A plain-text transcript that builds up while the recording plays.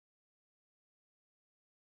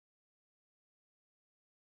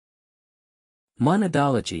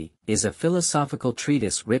Monadology is a philosophical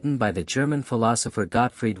treatise written by the German philosopher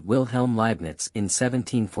Gottfried Wilhelm Leibniz in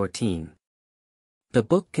 1714. The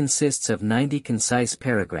book consists of 90 concise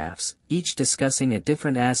paragraphs, each discussing a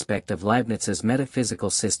different aspect of Leibniz's metaphysical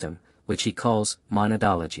system, which he calls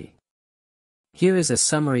monadology. Here is a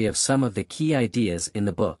summary of some of the key ideas in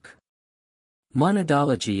the book.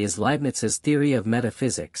 Monadology is Leibniz's theory of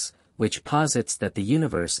metaphysics, which posits that the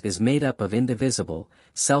universe is made up of indivisible,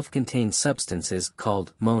 self-contained substances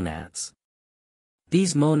called monads.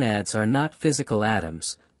 These monads are not physical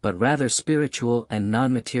atoms, but rather spiritual and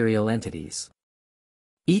non-material entities.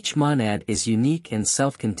 Each monad is unique and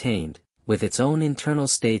self-contained, with its own internal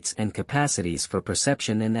states and capacities for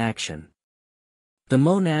perception and action. The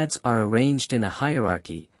monads are arranged in a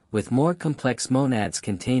hierarchy, with more complex monads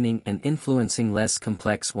containing and influencing less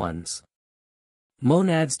complex ones.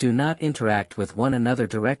 Monads do not interact with one another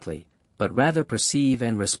directly, but rather perceive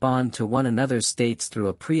and respond to one another's states through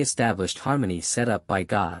a pre-established harmony set up by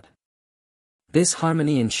God. This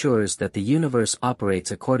harmony ensures that the universe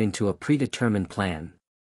operates according to a predetermined plan.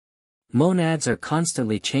 Monads are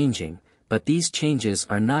constantly changing, but these changes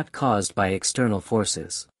are not caused by external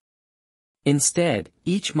forces. Instead,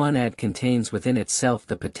 each monad contains within itself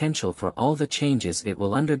the potential for all the changes it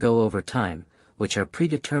will undergo over time, which are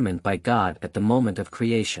predetermined by God at the moment of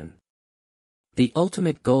creation. The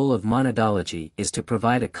ultimate goal of monadology is to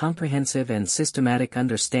provide a comprehensive and systematic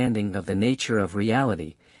understanding of the nature of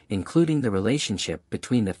reality, including the relationship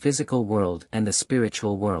between the physical world and the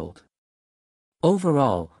spiritual world.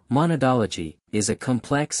 Overall, monadology is a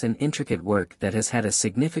complex and intricate work that has had a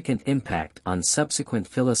significant impact on subsequent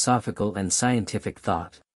philosophical and scientific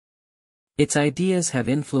thought. Its ideas have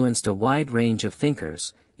influenced a wide range of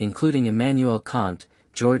thinkers, including Immanuel Kant,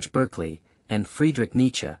 George Berkeley, and Friedrich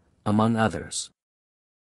Nietzsche, among others.